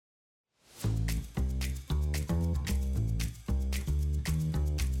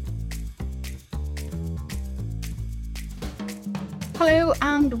Hello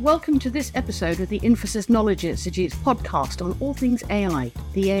and welcome to this episode of the Infosys Knowledge Institute's podcast on all things AI,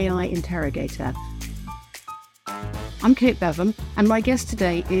 the AI Interrogator. I'm Kate Bevan and my guest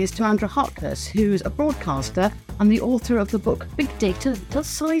today is Timandra Harkness, who's a broadcaster and the author of the book Big Data, Does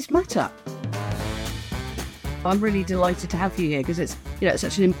Size Matter? I'm really delighted to have you here because it's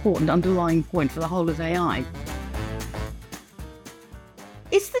such an important underlying point for the whole of AI.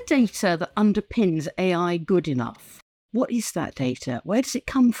 Is the data that underpins AI good enough? What is that data? Where does it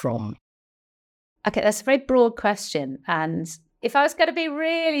come from? Okay, that's a very broad question. And if I was going to be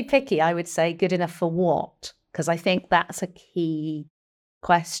really picky, I would say good enough for what? Because I think that's a key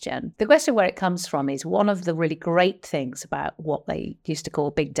question. The question where it comes from is one of the really great things about what they used to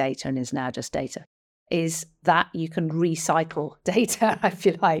call big data and is now just data, is that you can recycle data, I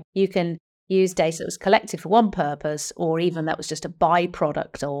feel like. You can use data that was collected for one purpose, or even that was just a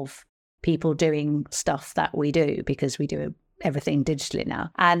byproduct of people doing stuff that we do because we do everything digitally now,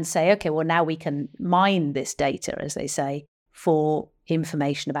 and say, okay, well, now we can mine this data, as they say, for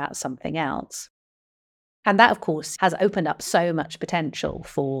information about something else. And that, of course, has opened up so much potential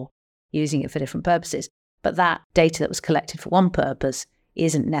for using it for different purposes. But that data that was collected for one purpose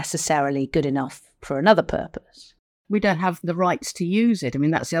isn't necessarily good enough for another purpose. We don't have the rights to use it. I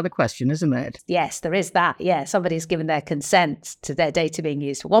mean, that's the other question, isn't it? Yes, there is that. Yeah, somebody's given their consent to their data being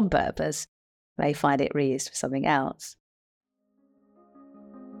used for one purpose. They find it reused for something else.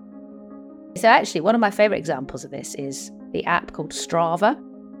 So actually, one of my favourite examples of this is the app called Strava,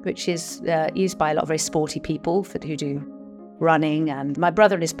 which is used by a lot of very sporty people who do running. And my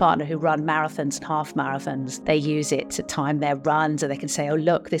brother and his partner who run marathons and half marathons, they use it to time their runs, and they can say, oh,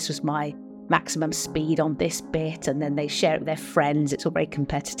 look, this was my maximum speed on this bit, and then they share it with their friends. It's all very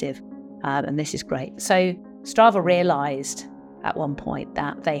competitive, and this is great. So Strava realised at one point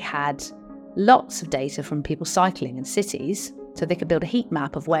that they had lots of data from people cycling in cities, so they could build a heat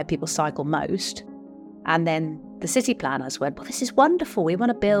map of where people cycle most. And then the city planners went, well, this is wonderful. We want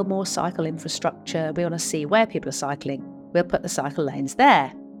to build more cycle infrastructure. We want to see where people are cycling. We'll put the cycle lanes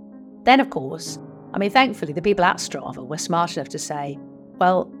there. Then, of course, thankfully, the people at Strava were smart enough to say,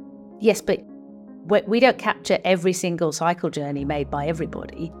 well, yes, but we don't capture every single cycle journey made by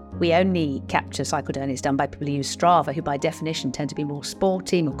everybody. We only capture cycle journeys done by people who use Strava, who by definition tend to be more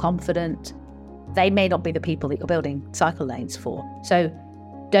sporty, more confident. They may not be the people that you're building cycle lanes for. So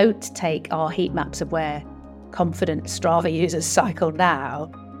don't take our heat maps of where confident Strava users cycle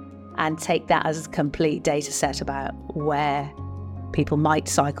now and take that as a complete data set about where people might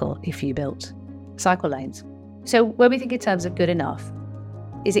cycle if you built cycle lanes. So when we think in terms of good enough,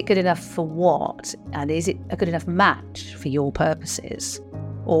 is it good enough for what? And is it a good enough match for your purposes?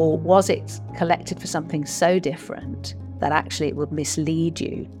 Or was it collected for something so different that actually it would mislead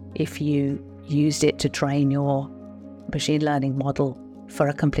you if you used it to train your machine learning model for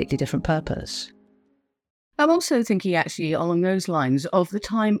a completely different purpose? I'm also thinking actually along those lines of the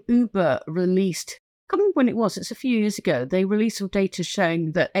time Uber released, I can't remember when it was, it's a few years ago, they released some data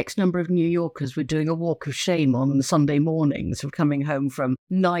showing that X number of New Yorkers were doing a walk of shame on Sunday mornings of coming home from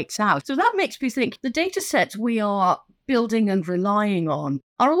nights out. So that makes me think the data sets we are building and relying on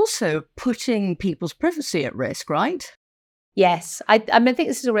are also putting people's privacy at risk, right? Yes. I think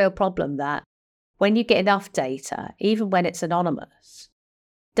this is a real problem, that when you get enough data, even when it's anonymous,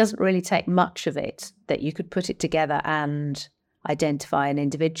 it doesn't really take much of it that you could put it together and identify an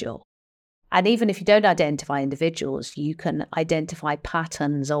individual. And even if you don't identify individuals, you can identify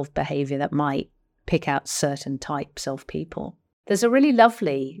patterns of behaviour that might pick out certain types of people. There's a really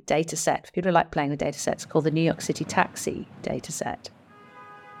lovely data set for people who like playing with data sets called the New York City taxi data set,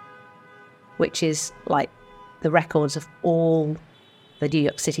 which is like the records of all the New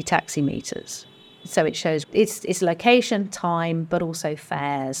York City taxi meters. So it shows its location, time, but also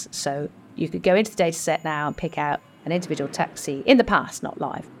fares. So you could go into the data set now and pick out an individual taxi in the past, not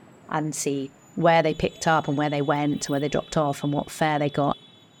live, and see where they picked up and where they went, where they dropped off and what fare they got.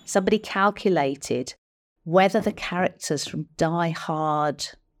 Somebody calculated whether the characters from Die Hard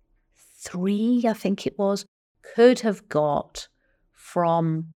 3, I think it was, could have got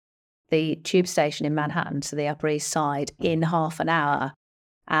from the tube station in Manhattan to the Upper East Side in half an hour,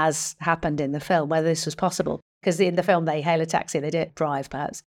 as happened in the film, whether this was possible. Because in the film, they hail a taxi, they don't drive,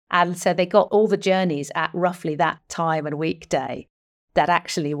 perhaps. And so they got all the journeys at roughly that time and weekday that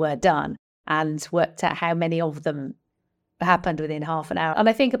actually were done, and worked out how many of them happened within half an hour. And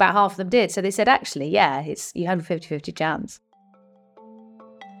I think about half of them did. So they said, actually, yeah, you had a 50-50 chance.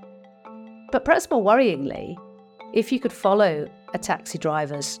 But perhaps more worryingly, if you could follow a taxi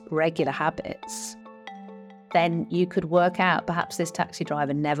driver's regular habits, then you could work out perhaps this taxi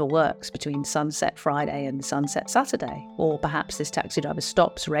driver never works between sunset Friday and sunset Saturday, or perhaps this taxi driver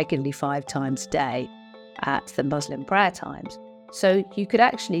stops regularly 5 times a day at the Muslim prayer times. So you could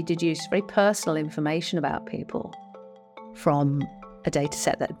actually deduce very personal information about people from a data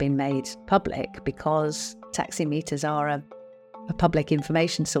set that had been made public, because taxi meters are a public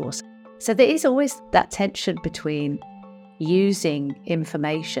information source. So there is always that tension between using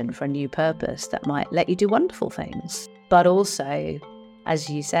information for a new purpose that might let you do wonderful things, but also, as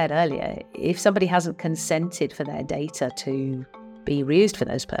you said earlier, if somebody hasn't consented for their data to be reused for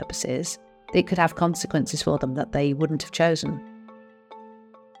those purposes, it could have consequences for them that they wouldn't have chosen.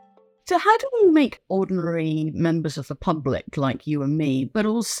 So how do we make ordinary members of the public like you and me, but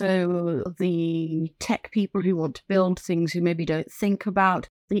also the tech people who want to build things, who maybe don't think about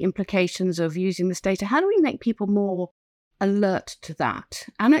the implications of using this data, how do we make people more alert to that?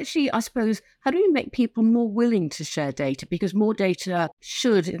 And actually, I suppose, how do we make people more willing to share data? Because more data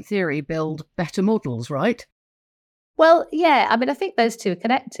should, in theory, build better models, right? Well, yeah, I mean, I think those two are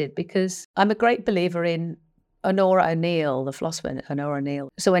connected, because I'm a great believer in Honora O'Neill, the philosopher Honora O'Neill.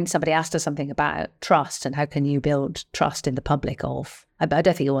 So when somebody asked her something about trust and how can you build trust in the public I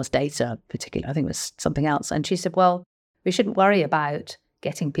don't think it was data particularly, I think it was something else. And she said, well, we shouldn't worry about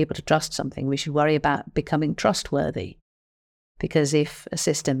getting people to trust something. We should worry about becoming trustworthy. Because if a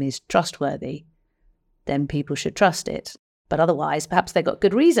system is trustworthy, then people should trust it. But otherwise, perhaps they've got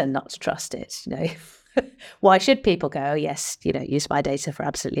good reason not to trust it. Why should people go, oh, yes, use my data for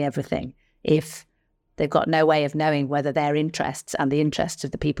absolutely everything, if they've got no way of knowing whether their interests and the interests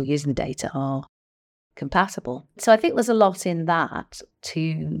of the people using the data are compatible? So I think there's a lot in that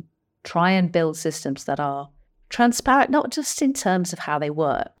to try and build systems that are transparent, not just in terms of how they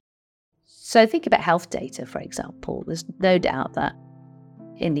work. So think about health data, for example. There's no doubt that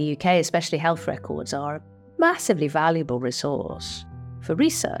in the UK, especially, health records are a massively valuable resource for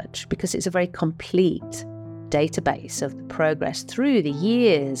research, because it's a very complete database of the progress through the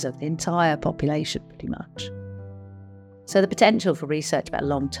years of the entire population, pretty much. So the potential for research about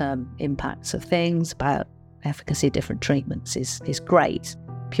long-term impacts of things, about efficacy of different treatments is great,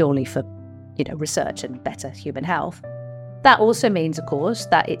 purely for research and better human health. That also means, of course,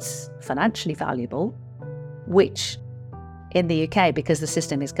 that it's financially valuable, which in the UK, because the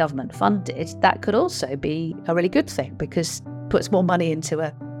system is government funded, that could also be a really good thing, because it puts more money into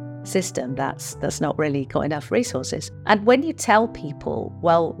a system that's not really got enough resources. And when you tell people,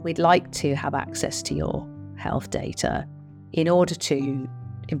 well, we'd like to have access to your health data in order to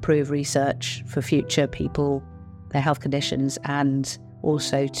improve research for future people, their health conditions, and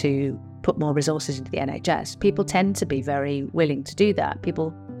also to put more resources into the NHS, people tend to be very willing to do that.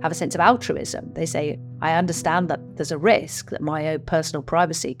 People have a sense of altruism. They say, I understand that there's a risk that my own personal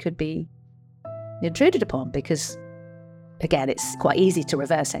privacy could be intruded upon, because, again, it's quite easy to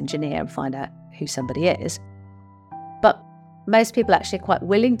reverse engineer and find out who somebody is. But most people actually are quite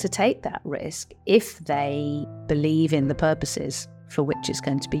willing to take that risk if they believe in the purposes for which it's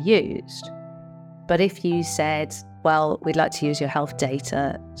going to be used. But if you said, well, we'd like to use your health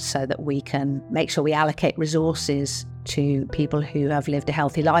data so that we can make sure we allocate resources to people who have lived a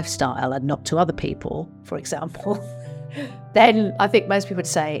healthy lifestyle and not to other people, for example, then I think most people would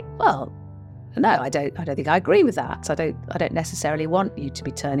say, well, no, I don't think I agree with that. I don't necessarily want you to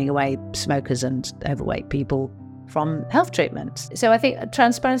be turning away smokers and overweight people from health treatment. So I think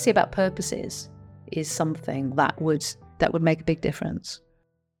transparency about purposes is something that would make a big difference.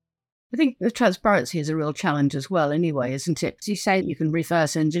 I think the transparency is a real challenge as well anyway, isn't it? As you say, you can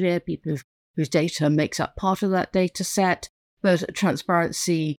reverse engineer people whose data makes up part of that data set, but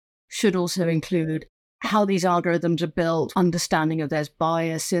transparency should also include how these algorithms are built, understanding of there's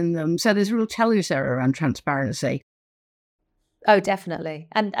bias in them. So there's a real telus there around transparency. Oh, definitely.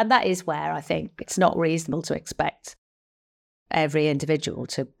 And that is where I think it's not reasonable to expect every individual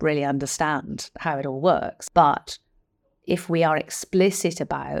to really understand how it all works. But if we are explicit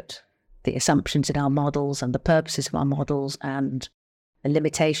about the assumptions in our models and the purposes of our models and the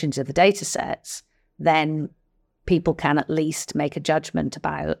limitations of the data sets, then people can at least make a judgment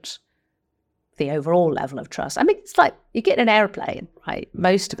about the overall level of trust. I mean, it's like you get in an airplane, right?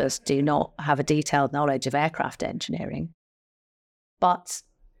 Most of us do not have a detailed knowledge of aircraft engineering, but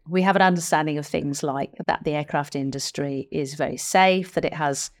we have an understanding of things like that the aircraft industry is very safe, that it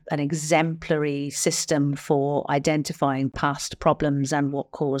has an exemplary system for identifying past problems and what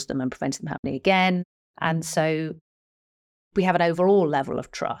caused them and preventing them happening again. And so we have an overall level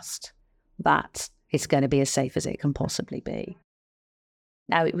of trust that it's going to be as safe as it can possibly be.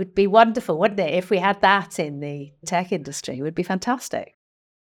 Now, it would be wonderful, wouldn't it, if we had that in the tech industry? It would be fantastic.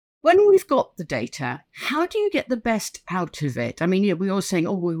 When we've got the data, how do you get the best out of it? I mean, we're all saying,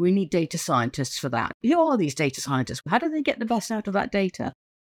 we need data scientists for that. Who are these data scientists? How do they get the best out of that data?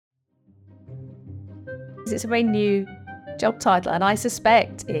 It's a very new job title, and I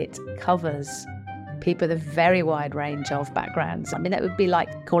suspect it covers people with a very wide range of backgrounds. I mean, that would be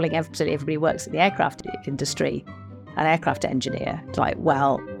like calling absolutely everybody who works in the aircraft industry an aircraft engineer. It's like,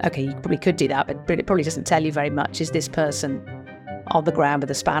 well, okay, you probably could do that, but it probably doesn't tell you very much. Is this person on the ground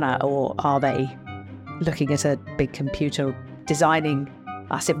with a spanner, or are they looking at a big computer designing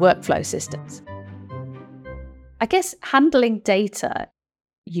massive workflow systems? I guess handling data,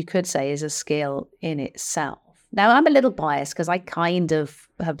 you could say, is a skill in itself. Now, I'm a little biased because I kind of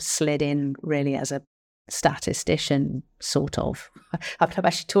have slid in really as a statistician, sort of. I'm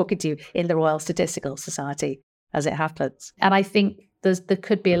actually talking to you in the Royal Statistical Society as it happens. And I think there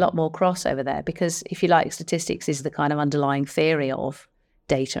could be a lot more crossover there because, if you like, statistics is the kind of underlying theory of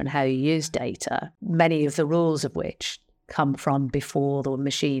data and how you use data, many of the rules of which come from before there were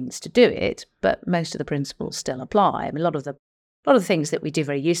machines to do it, but most of the principles still apply. I mean, a lot of the things that we do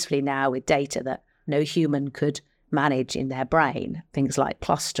very usefully now with data that no human could manage in their brain, things like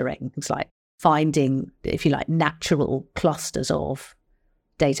clustering, things like finding, if you like, natural clusters of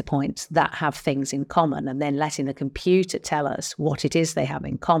data points that have things in common, and then letting the computer tell us what it is they have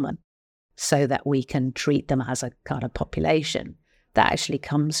in common so that we can treat them as a kind of population. That actually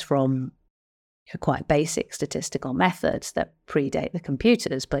comes from quite basic statistical methods that predate the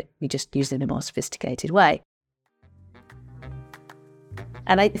computers, but we just use them in a more sophisticated way.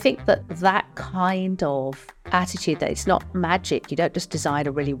 And I think that kind of attitude, that it's not magic. You don't just design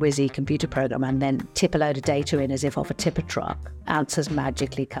a really whizzy computer program and then tip a load of data in as if off a tipper truck, answers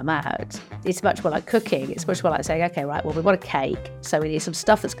magically come out. It's much more like cooking. It's much more like saying, okay, right, well, we want a cake, so we need some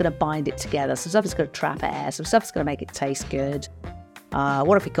stuff that's going to bind it together, some stuff that's going to trap air, some stuff that's going to make it taste good.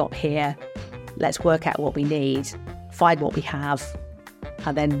 What have we got here? Let's work out what we need, find what we have,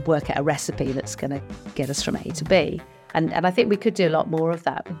 and then work out a recipe that's going to get us from A to B. And I think we could do a lot more of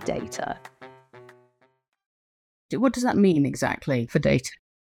that with data. What does that mean exactly for data?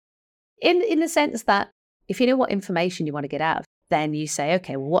 In the sense that if you know what information you want to get out, then you say,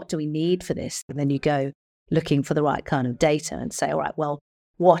 okay, well, what do we need for this? And then you go looking for the right kind of data and say, all right, well,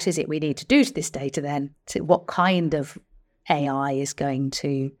 what is it we need to do to this data then? What kind of AI is going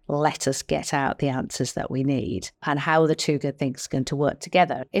to let us get out the answers that we need, and how are the two good things going to work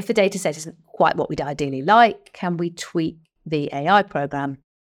together? If the data set isn't quite what we'd ideally like, can we tweak the AI program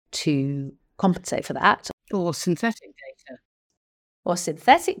to compensate for that? Or synthetic data. Or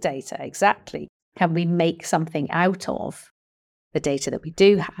synthetic data, exactly. Can we make something out of the data that we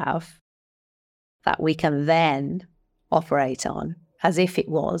do have that we can then operate on as if it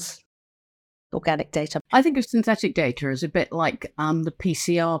was organic data? I think of synthetic data as a bit like the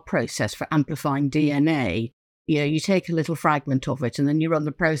PCR process for amplifying DNA. You take a little fragment of it and then you run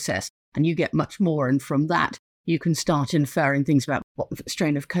the process and you get much more. And from that, you can start inferring things about what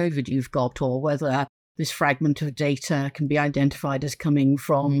strain of COVID you've got, or whether this fragment of data can be identified as coming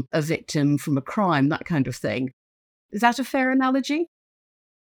from a victim from a crime, that kind of thing. Is that a fair analogy?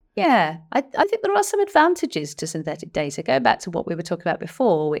 Yeah, I think there are some advantages to synthetic data. Going back to what we were talking about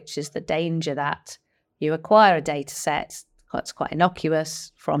before, which is the danger that you acquire a data set that's quite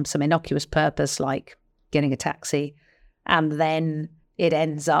innocuous from some innocuous purpose, like getting a taxi, and then it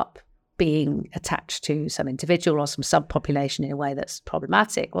ends up being attached to some individual or some subpopulation in a way that's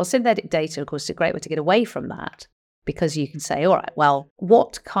problematic. Well, synthetic data, of course, is a great way to get away from that, because you can say, all right, well,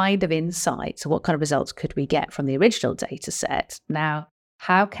 what kind of insights or what kind of results could we get from the original data set? Now,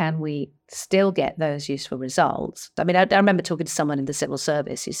 how can we still get those useful results? I mean, I remember talking to someone in the civil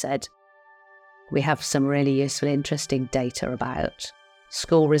service who said, we have some really useful, interesting data about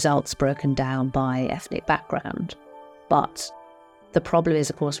school results broken down by ethnic background. But the problem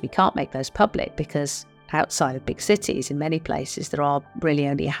is, of course, we can't make those public because outside of big cities, in many places, there are really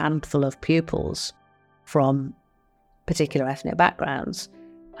only a handful of pupils from particular ethnic backgrounds.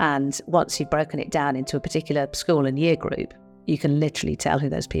 And once you've broken it down into a particular school and year group, you can literally tell who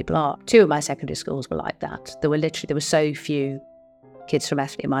those people are. 2 of my secondary schools were like that. There were so few kids from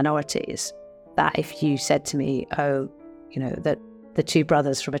ethnic minorities that if you said to me, that the 2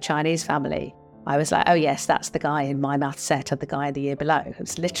 brothers from a Chinese family, I was like, oh yes, that's the guy in my math set and the guy in the year below. It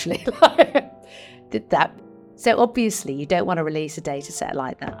was literally like that. So obviously you don't want to release a data set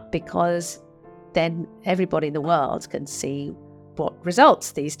like that, because then everybody in the world can see what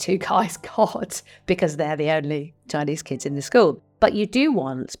results these 2 guys got, because they're the only Chinese kids in the school. But you do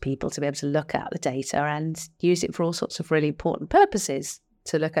want people to be able to look at the data and use it for all sorts of really important purposes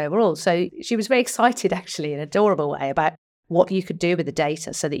to look overall. So she was very excited, actually, in an adorable way, about what you could do with the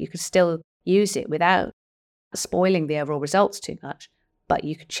data so that you could still use it without spoiling the overall results too much, but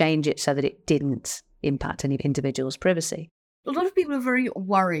you could change it so that it didn't impact any individual's privacy. A lot of people are very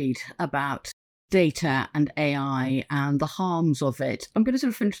worried about data and AI and the harms of it. I'm going to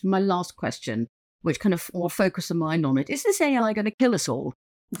sort of finish with my last question, which kind of will focus the mind on it. Is this AI going to kill us all?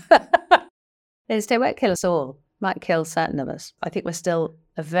 It won't kill us all. Might kill certain of us. I think we're still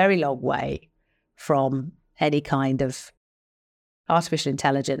a very long way from any kind of artificial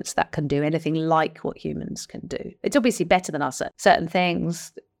intelligence that can do anything like what humans can do. It's obviously better than us at certain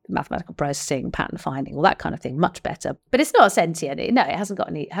things, mathematical processing, pattern finding, all that kind of thing, much better. But it's not sentient. It hasn't got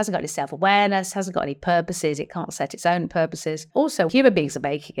any self-awareness, hasn't got any purposes. It can't set its own purposes. Also, human beings are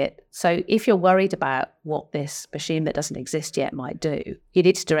making it. So if you're worried about what this machine that doesn't exist yet might do, you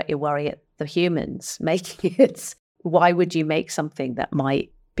need to direct your worry at the humans making it. Why would you make something that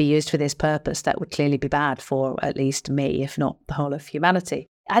might be used for this purpose that would clearly be bad for at least me, if not the whole of humanity?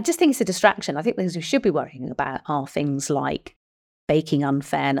 I just think it's a distraction. I think things we should be worrying about are things like baking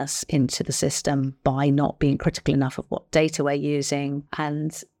unfairness into the system by not being critical enough of what data we're using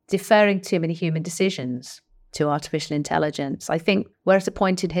and deferring too many human decisions to artificial intelligence. I think we're at a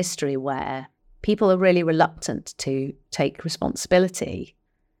point in history where people are really reluctant to take responsibility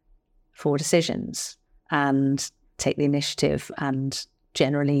for decisions and take the initiative and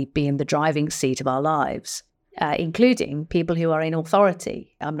generally be in the driving seat of our lives, including people who are in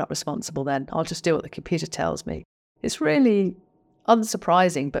authority. I'm not responsible then. I'll just do what the computer tells me. It's really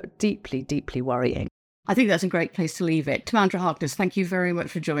unsurprising, but deeply, deeply worrying. I think that's a great place to leave it. Timandra Harkness, thank you very much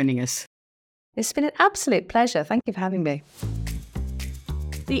for joining us. It's been an absolute pleasure. Thank you for having me.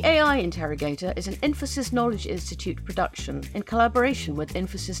 The AI Interrogator is an Infosys Knowledge Institute production in collaboration with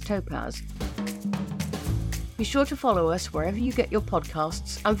Infosys Topaz. Be sure to follow us wherever you get your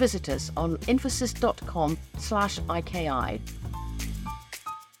podcasts and visit us on infosys.com/IKI.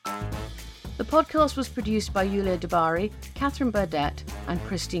 The podcast was produced by Yulia Dabari, Catherine Burdett, and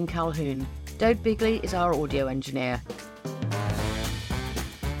Christine Calhoun. Dode Bigley is our audio engineer.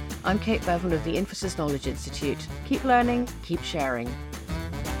 I'm Kate Bevan of the Infosys Knowledge Institute. Keep learning, keep sharing.